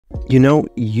You know,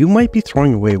 you might be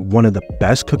throwing away one of the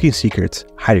best cooking secrets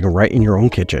hiding right in your own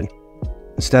kitchen.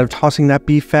 Instead of tossing that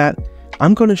beef fat,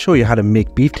 I'm going to show you how to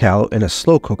make beef tallow in a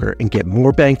slow cooker and get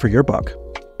more bang for your buck.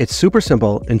 It's super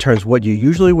simple and turns what you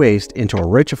usually waste into a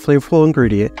rich, flavorful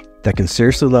ingredient that can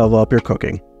seriously level up your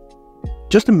cooking.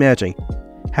 Just imagine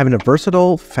having a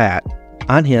versatile fat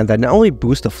on hand that not only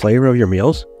boosts the flavor of your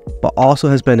meals, but also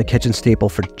has been a kitchen staple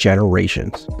for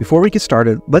generations. Before we get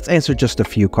started, let's answer just a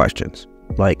few questions.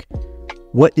 Like,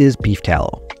 what is beef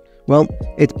tallow? Well,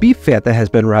 it's beef fat that has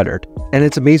been rendered, and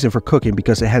it's amazing for cooking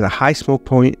because it has a high smoke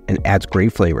point and adds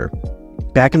great flavor.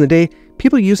 Back in the day,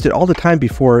 people used it all the time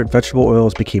before vegetable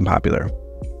oils became popular.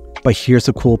 But here's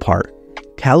the cool part.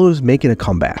 Tallow is making a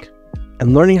comeback,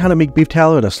 and learning how to make beef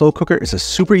tallow in a slow cooker is a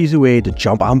super easy way to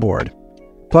jump on board.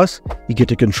 Plus, you get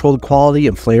to control the quality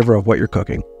and flavor of what you're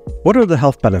cooking. What are the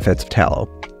health benefits of tallow?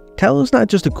 Tallow is not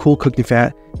just a cool cooking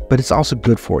fat, but it's also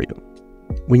good for you.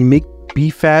 When you make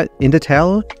beef fat into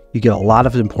tallow, you get a lot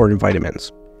of important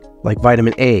vitamins, like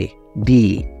vitamin A,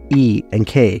 D, E, and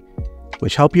K,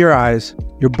 which help your eyes,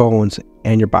 your bones,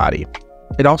 and your body.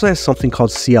 It also has something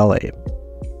called CLA,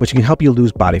 which can help you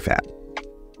lose body fat.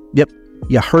 Yep,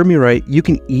 you heard me right, you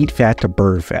can eat fat to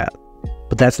burn fat.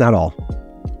 But that's not all.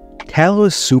 Tallow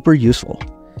is super useful.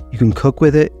 You can cook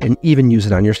with it and even use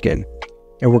it on your skin.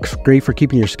 It works great for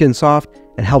keeping your skin soft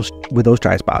and helps with those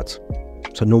dry spots.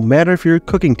 So no matter if you're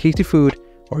cooking tasty food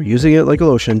or using it like a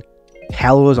lotion,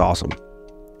 tallow is awesome.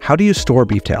 How do you store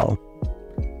beef tallow?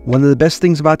 One of the best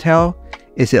things about tallow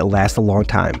is it lasts a long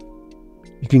time.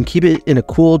 You can keep it in a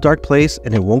cool, dark place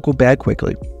and it won't go bad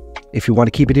quickly. If you want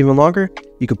to keep it even longer,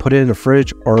 you can put it in a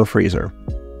fridge or a freezer.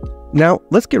 Now,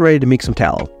 let's get ready to make some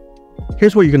tallow.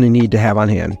 Here's what you're going to need to have on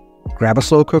hand. Grab a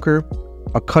slow cooker,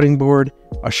 a cutting board,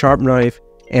 a sharp knife,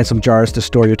 and some jars to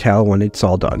store your tallow when it's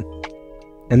all done.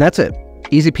 And that's it.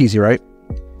 Easy peasy, right?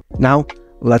 Now,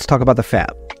 let's talk about the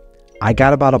fat. I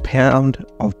got about a pound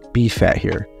of beef fat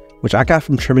here, which I got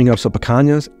from trimming up some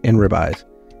picanhas and ribeyes.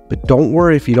 But don't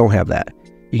worry if you don't have that.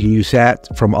 You can use fat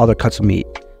from other cuts of meat,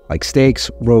 like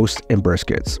steaks, roasts, and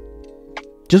briskets.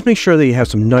 Just make sure that you have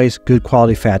some nice, good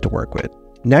quality fat to work with.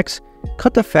 Next,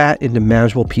 cut the fat into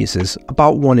manageable pieces,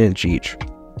 about 1 inch each.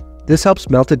 This helps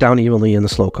melt it down evenly in the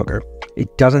slow cooker.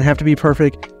 It doesn't have to be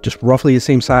perfect, just roughly the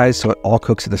same size so it all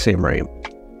cooks at the same rate.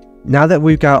 Now that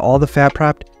we've got all the fat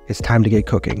prepped, it's time to get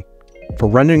cooking. For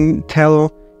rendering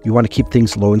tallow, you want to keep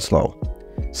things low and slow.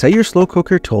 Set your slow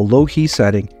cooker to a low heat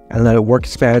setting and let it work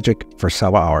its magic for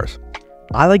several hours.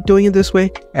 I like doing it this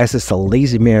way as it's the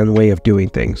lazy man way of doing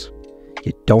things.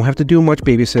 You don't have to do much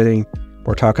babysitting.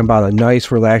 We're talking about a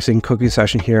nice, relaxing cooking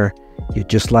session here. You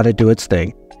just let it do its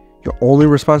thing. Your only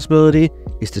responsibility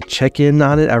is to check in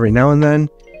on it every now and then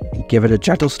and give it a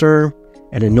gentle stir,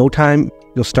 and in no time,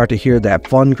 you'll start to hear that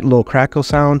fun little crackle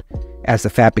sound as the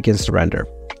fat begins to render.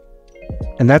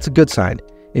 And that's a good sign.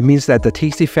 It means that the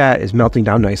tasty fat is melting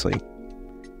down nicely.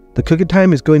 The cooking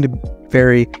time is going to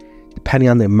vary depending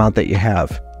on the amount that you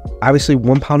have. Obviously,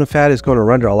 1 pound of fat is going to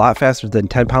render a lot faster than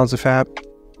 10 pounds of fat.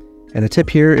 And a tip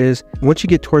here is, once you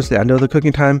get towards the end of the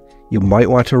cooking time, you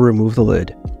might want to remove the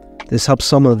lid. This helps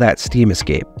some of that steam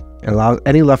escape and allows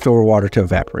any leftover water to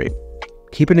evaporate.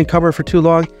 Keeping it covered for too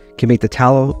long can make the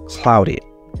tallow cloudy,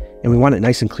 and we want it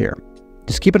nice and clear.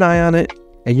 Just keep an eye on it,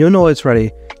 and you'll know it's ready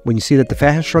when you see that the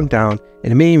fat has shrunk down,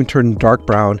 and it may even turn dark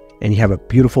brown, and you have a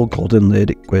beautiful golden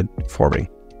liquid forming.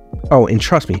 Oh, and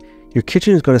trust me, your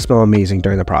kitchen is going to smell amazing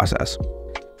during the process.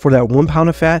 For that 1 pound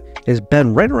of fat, it's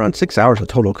been right around 6 hours of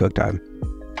total cook time.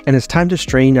 And it's time to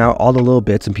strain out all the little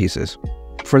bits and pieces.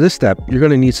 For this step, you're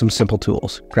going to need some simple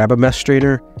tools. Grab a mesh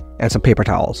strainer and some paper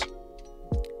towels.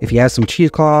 If you have some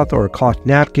cheesecloth or a cloth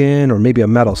napkin or maybe a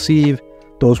metal sieve,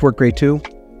 those work great too.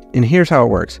 And here's how it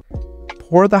works.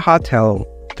 Pour the hot tallow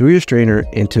through your strainer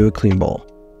into a clean bowl.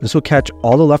 This will catch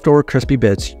all the leftover crispy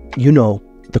bits,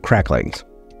 the cracklings.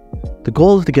 The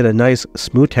goal is to get a nice,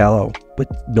 smooth tallow with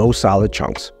no solid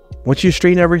chunks. Once you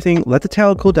strain everything, let the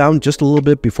tallow cool down just a little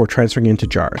bit before transferring into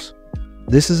jars.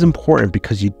 This is important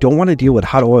because you don't want to deal with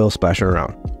hot oil splashing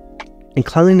around. And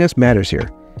cleanliness matters here.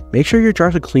 Make sure your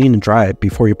jars are clean and dry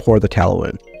before you pour the tallow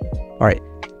in. Alright,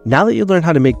 now that you learned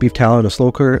how to make beef tallow in a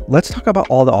slow cooker, let's talk about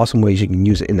all the awesome ways you can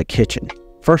use it in the kitchen.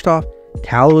 First off,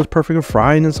 tallow is perfect for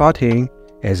frying and sauteing.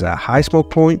 It has a high smoke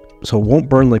point, so it won't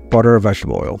burn like butter or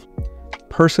vegetable oil.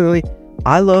 Personally,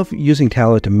 I love using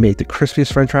tallow to make the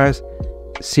crispiest french fries,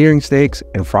 searing steaks,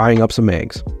 and frying up some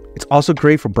eggs. It's also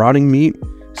great for browning meat,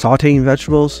 sauteing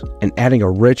vegetables, and adding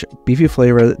a rich, beefy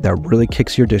flavor that really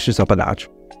kicks your dishes up a notch.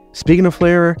 Speaking of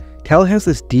flavor, tallow has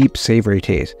this deep, savory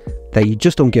taste that you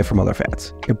just don't get from other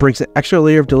fats. It brings an extra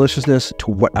layer of deliciousness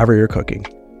to whatever you're cooking.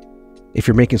 If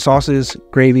you're making sauces,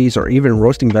 gravies, or even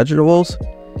roasting vegetables,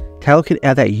 tallow can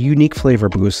add that unique flavor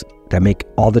boost that make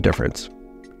all the difference.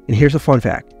 And here's a fun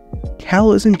fact.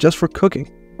 Tallow isn't just for cooking.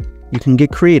 You can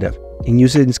get creative and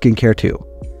use it in skincare too.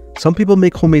 Some people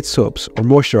make homemade soaps or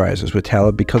moisturizers with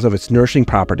tallow because of its nourishing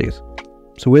properties.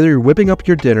 So whether you're whipping up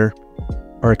your dinner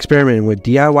or experimenting with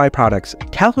DIY products,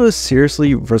 tallow is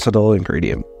seriously versatile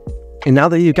ingredient. And now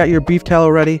that you've got your beef tallow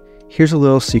ready, here's a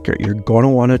little secret. You're going to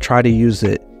want to try to use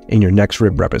it in your next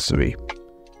rib recipe.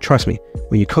 Trust me,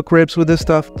 when you cook ribs with this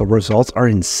stuff, the results are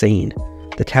insane.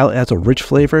 The tallow adds a rich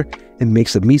flavor and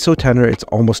makes the meat so tender it's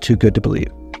almost too good to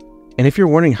believe. And if you're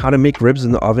wondering how to make ribs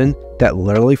in the oven that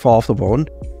literally fall off the bone,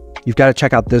 you've got to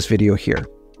check out this video here.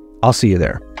 I'll see you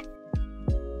there.